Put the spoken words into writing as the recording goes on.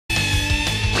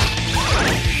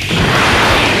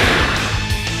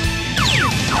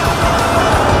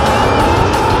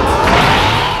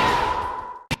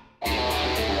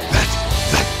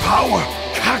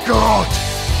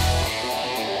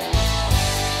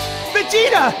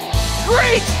Vegeta!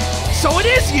 Great! So it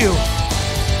is you!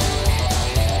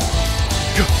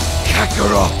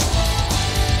 Kakarot!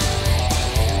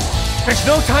 There's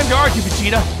no time to argue,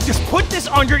 Vegeta. Just put this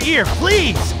on your ear,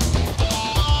 please!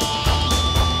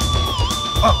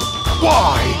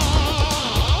 Why?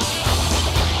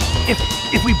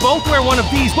 If we both wear one of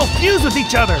these, we'll fuse with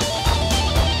each other!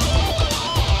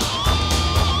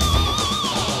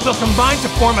 They'll combine to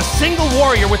form a single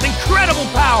warrior with incredible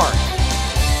power!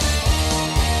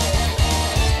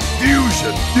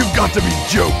 Fusion? You've got to be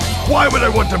joking. Why would I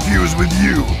want to fuse with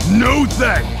you? No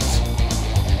thanks!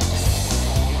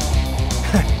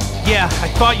 Yeah, I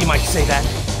thought you might say that.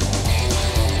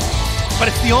 But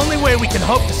it's the only way we can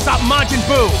hope to stop Majin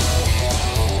Buu!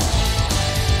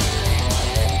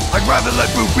 I'd rather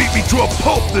let Buu beat me to a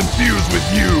pulp than fuse with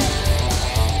you!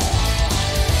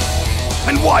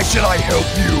 And why should I help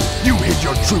you? You hid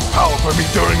your true power from me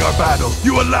during our battle.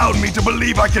 You allowed me to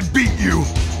believe I could beat you.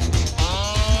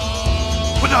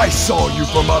 But I saw you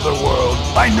from Otherworld.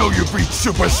 I know you've reached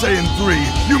Super Saiyan 3.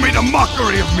 You made a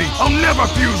mockery of me. I'll never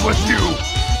fuse with you.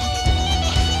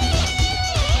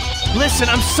 Listen,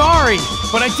 I'm sorry,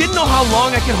 but I didn't know how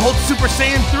long I could hold Super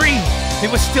Saiyan 3.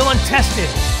 It was still untested.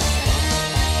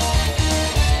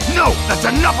 No, that's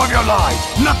enough of your lies!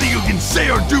 Nothing you can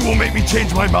say or do will make me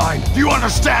change my mind. Do you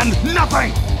understand?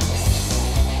 Nothing!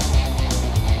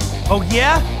 Oh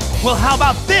yeah? Well, how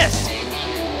about this?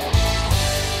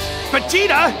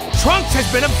 Vegeta! Trunks has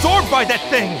been absorbed by that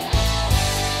thing!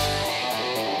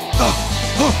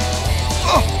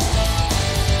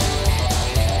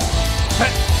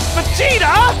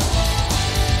 Vegeta!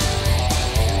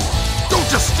 Don't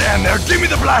just stand there! Give me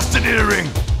the blasted earring!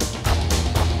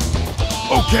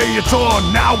 Okay, it's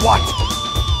on. Now what?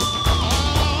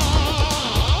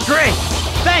 Great!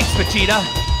 Thanks, Vegeta!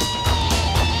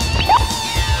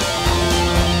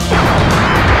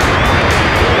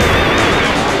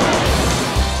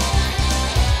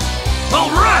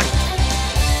 Alright!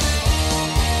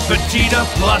 Vegeta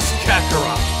plus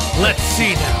Kakarot. Let's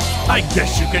see now. I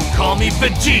guess you can call me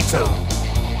Vegeta.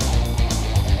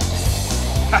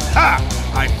 Ha!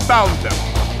 I found them.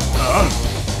 Huh?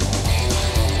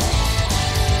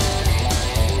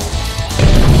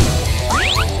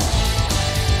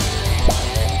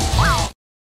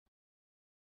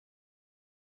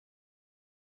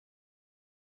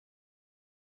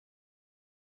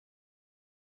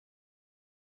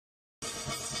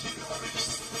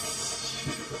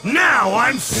 Now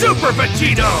I'm Super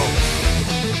Vegito!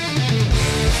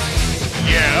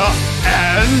 Yeah,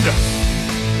 and...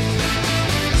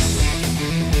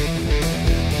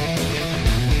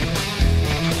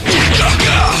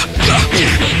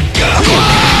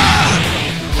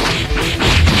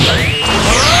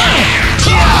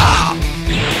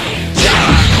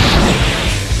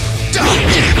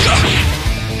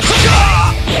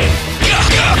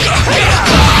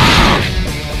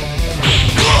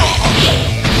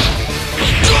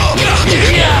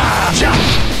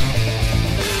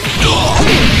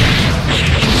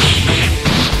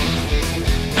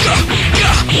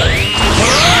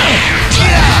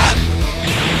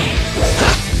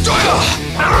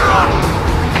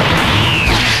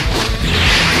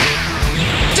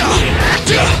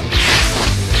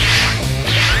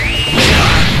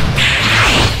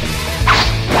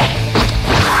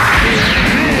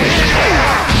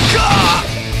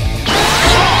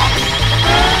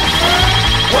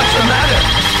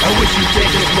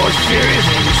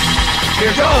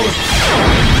 Here goes!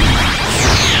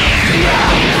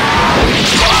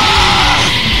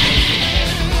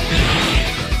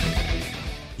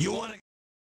 You wanna...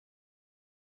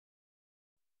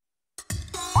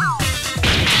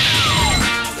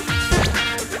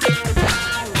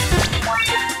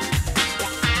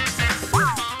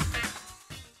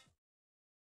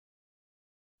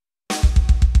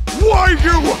 Why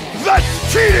you?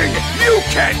 That's cheating! You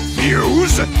can't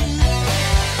fuse!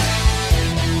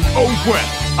 Oh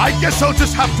well, I guess I'll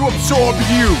just have to absorb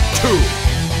you, too!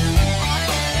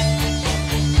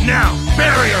 Now,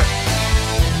 barrier!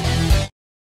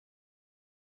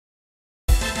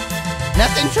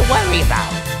 Nothing to worry about.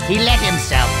 He let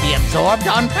himself be absorbed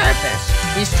on purpose.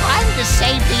 He's trying to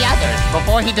save the others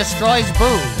before he destroys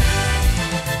Buu.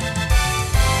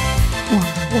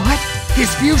 What?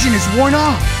 His fusion is worn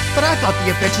off. But I thought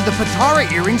the effects of the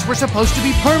Patara earrings were supposed to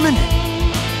be permanent.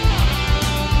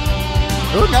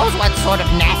 Who knows what sort of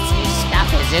nasty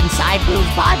stuff is inside Buu's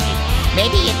body?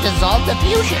 Maybe it dissolved the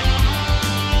fusion.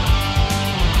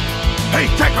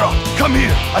 Hey, Kakarot, come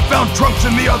here! I found Trunks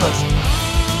and the others!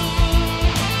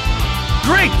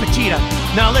 Great, Vegeta!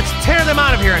 Now let's tear them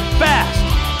out of here and fast!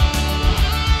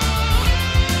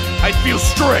 I feel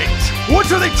strange.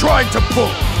 What are they trying to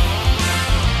pull?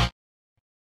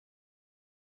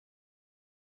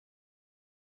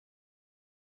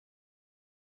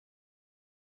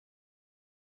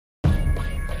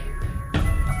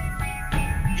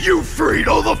 You freed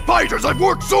all the fighters I've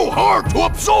worked so hard to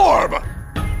absorb!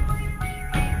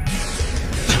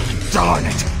 Darn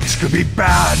it, this could be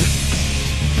bad.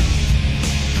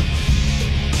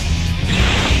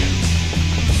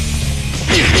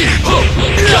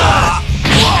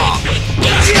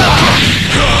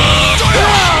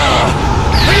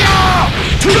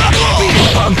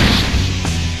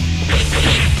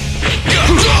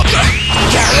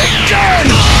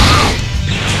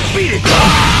 Beat it!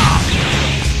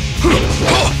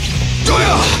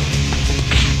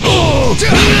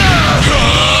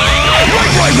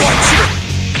 Right, watch it!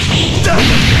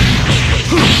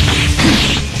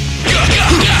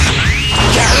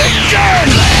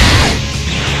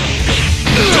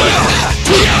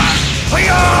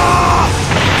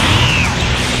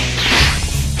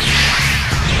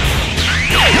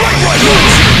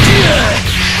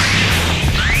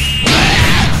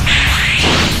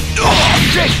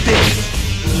 Take this!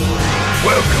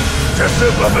 Welcome to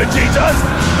Super Vegeta's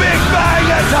Big Bang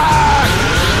Attack!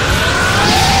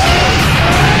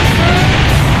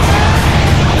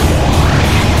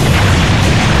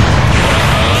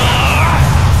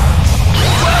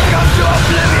 Welcome to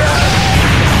Oblivion!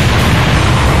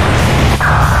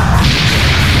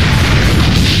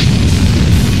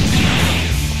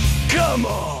 Come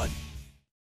on!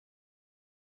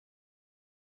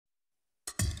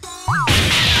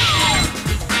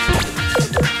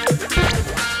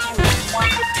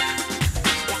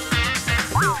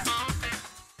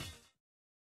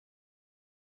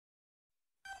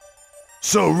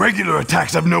 So regular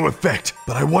attacks have no effect,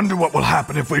 but I wonder what will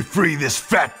happen if we free this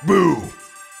fat boo.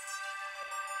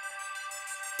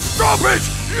 Stop it!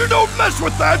 You don't mess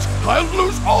with that! I'll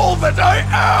lose all that I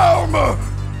am!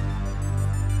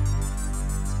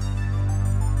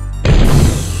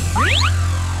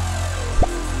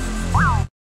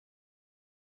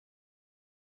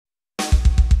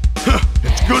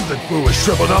 It's good that Boo has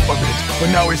shriveled up a bit, but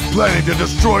now he's planning to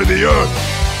destroy the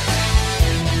Earth.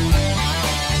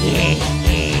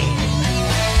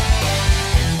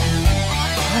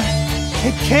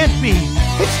 It can't be!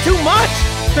 It's too much!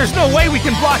 There's no way we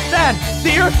can block that!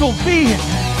 The Earth will be...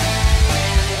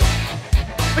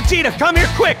 Vegeta, come here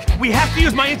quick! We have to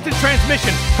use my instant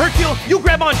transmission! Hercule, you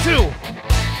grab on too!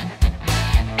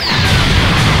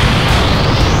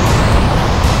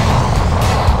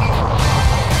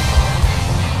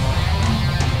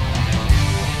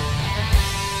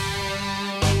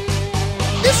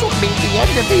 This will be the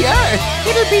end of the Earth.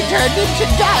 It'll be turned into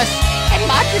dust, and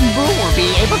Majin Buu will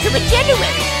be able to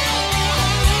regenerate.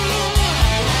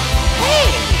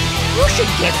 Hey, you should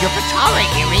give your Patara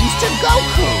earrings to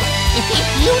Goku. If he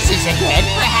fuses again,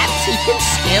 perhaps he can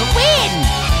still win.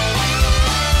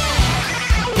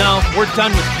 No, we're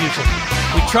done with fusion.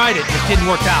 We tried it, and it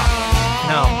didn't work out.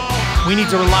 No, we need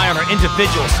to rely on our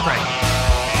individual strength.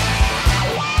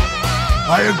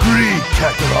 I agree,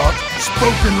 Kakarot.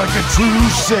 Spoken like a true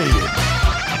Saiyan.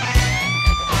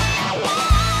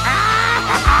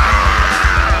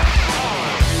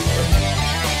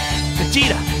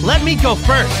 Vegeta, let me go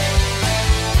first!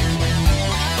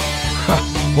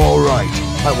 All right.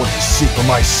 I want to see for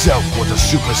myself what the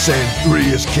Super Saiyan 3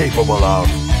 is capable of.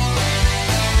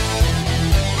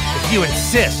 If you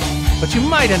insist, but you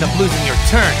might end up losing your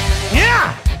turn.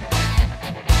 Yeah!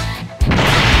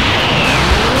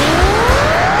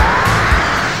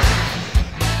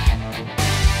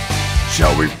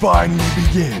 Shall we finally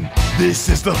begin? This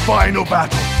is the final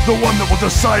battle, the one that will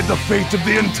decide the fate of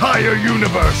the entire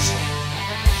universe.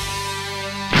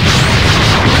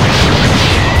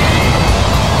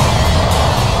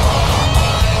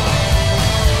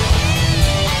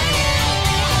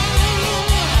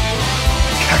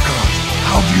 Kakarot,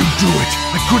 how do you do it?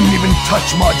 I couldn't even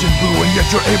touch Majin Buu, and yet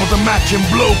you're able to match him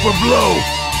blow for blow.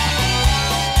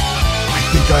 I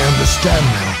think I understand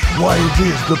now why it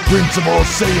is the Prince of all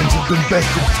Saiyans has been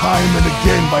bested time and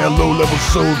again by a low-level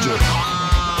soldier.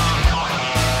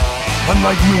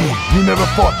 Unlike me, you never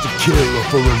fought to kill or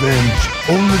for revenge,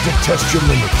 only to test your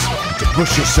limits, and to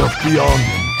push yourself beyond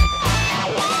them.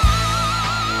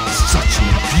 Such an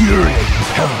infuriating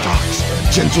paradox, a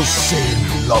gentle Saiyan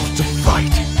who loves to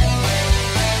fight.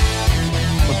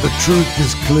 But the truth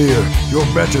is clear, you're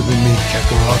better than me,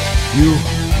 Kakarot. You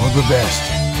are the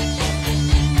best.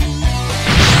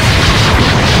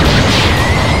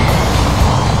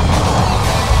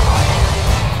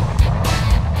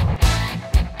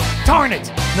 Darn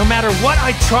it! No matter what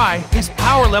I try, his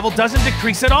power level doesn't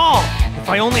decrease at all. If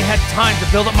I only had time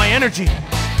to build up my energy.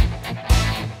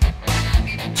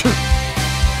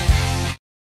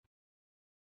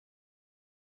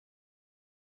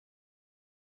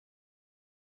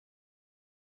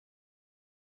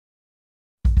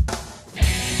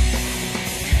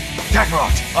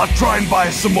 Kakarot, I'll try and buy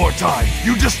us some more time.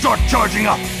 You just start charging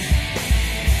up.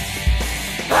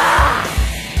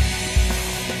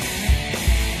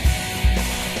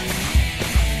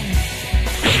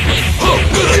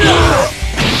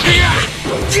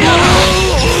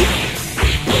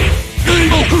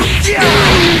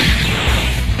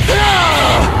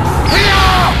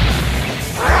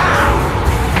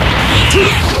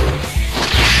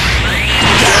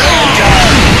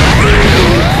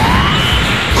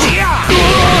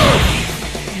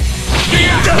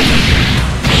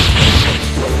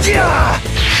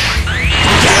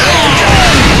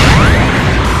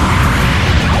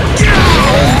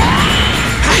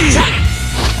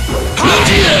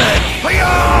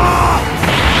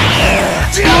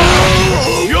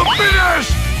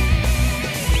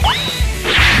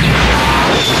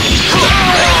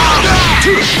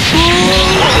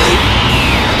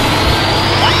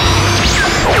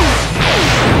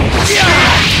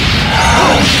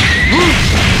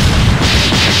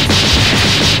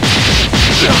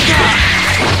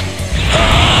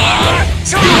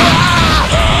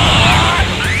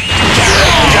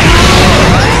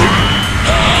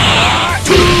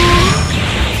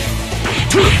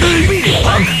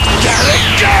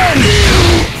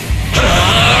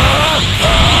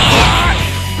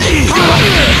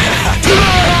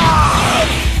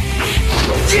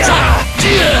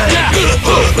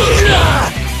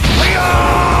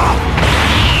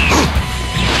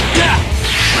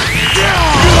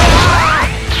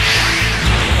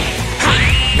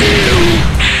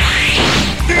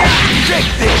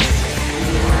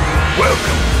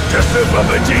 Welcome to Super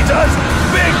Vegeta's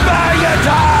Big Bang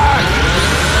Attack!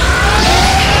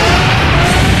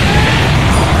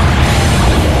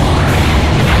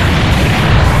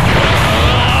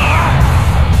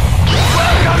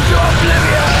 Welcome to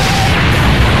Oblivion!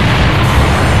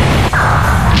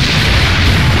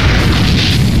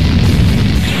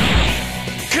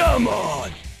 Come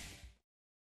on!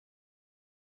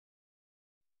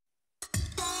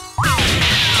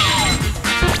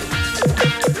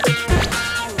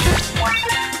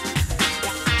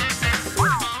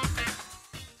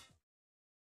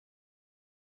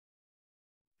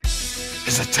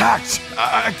 Is attacked!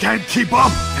 I can't keep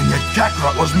up! And yet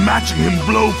Kakarot was matching him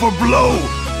blow for blow!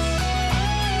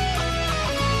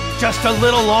 Just a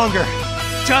little longer.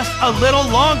 Just a little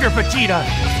longer, Vegeta!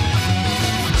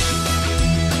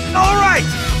 Alright!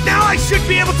 Now I should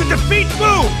be able to defeat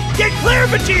Boo! Get clear,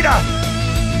 Vegeta!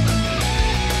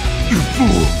 You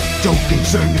fool! Don't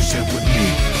concern yourself with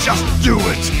me. Just do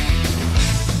it!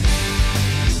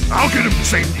 I'll get him to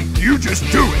safety. You just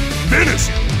do it. Finish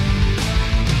him!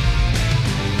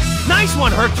 Nice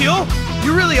one, Hercule!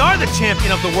 You really are the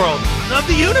champion of the world, of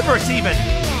the universe even!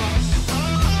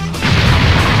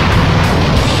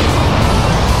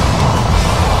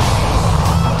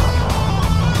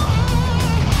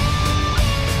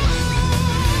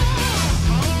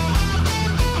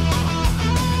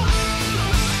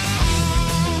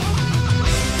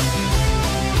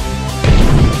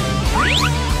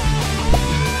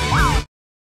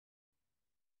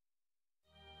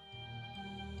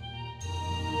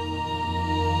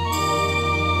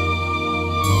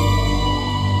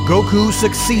 Goku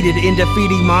succeeded in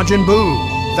defeating Majin Buu,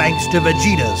 thanks to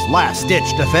Vegeta's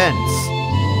last-ditch defense.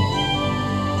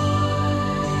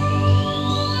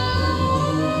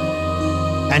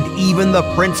 And even the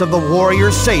Prince of the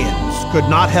Warrior Saiyans could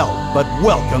not help but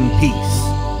welcome peace.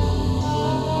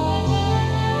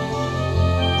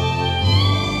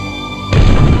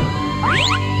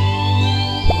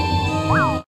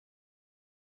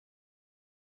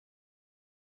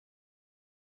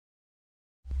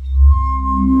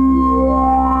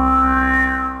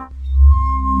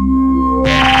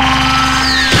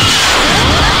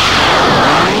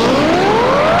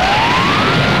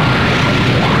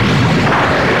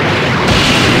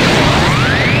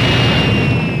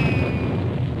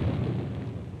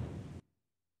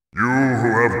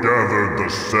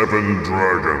 Seven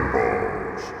Dragon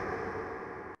Balls.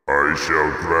 I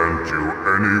shall grant you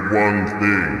any one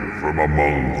thing from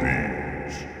among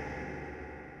these.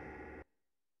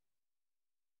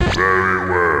 Very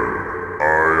well, I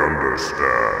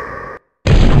understand.